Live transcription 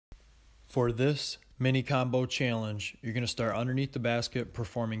For this mini combo challenge, you're going to start underneath the basket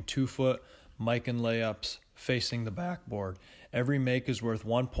performing 2-foot mic and layups facing the backboard. Every make is worth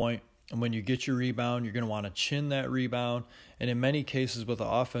 1 point, and when you get your rebound, you're going to want to chin that rebound. And in many cases with an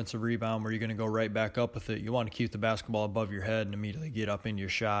offensive rebound where you're going to go right back up with it, you want to keep the basketball above your head and immediately get up into your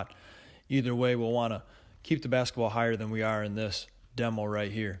shot. Either way, we'll want to keep the basketball higher than we are in this demo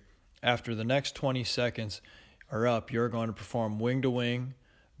right here. After the next 20 seconds are up, you're going to perform wing-to-wing,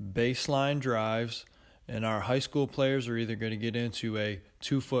 baseline drives, and our high school players are either going to get into a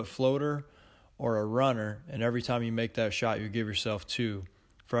 2-foot floater or a runner, and every time you make that shot, you give yourself 2.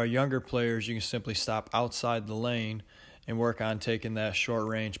 For our younger players, you can simply stop outside the lane and work on taking that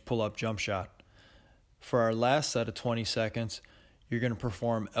short-range pull-up jump shot. For our last set of 20 seconds, you're going to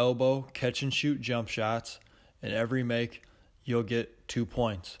perform elbow, catch-and-shoot jump shots, and every make, you'll get 2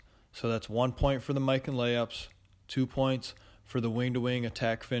 points. So that's 1 point for the mic and layups, 2 points for the wing-to-wing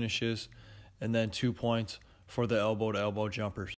attack finishes, and then 2 points for the elbow-to-elbow jumpers.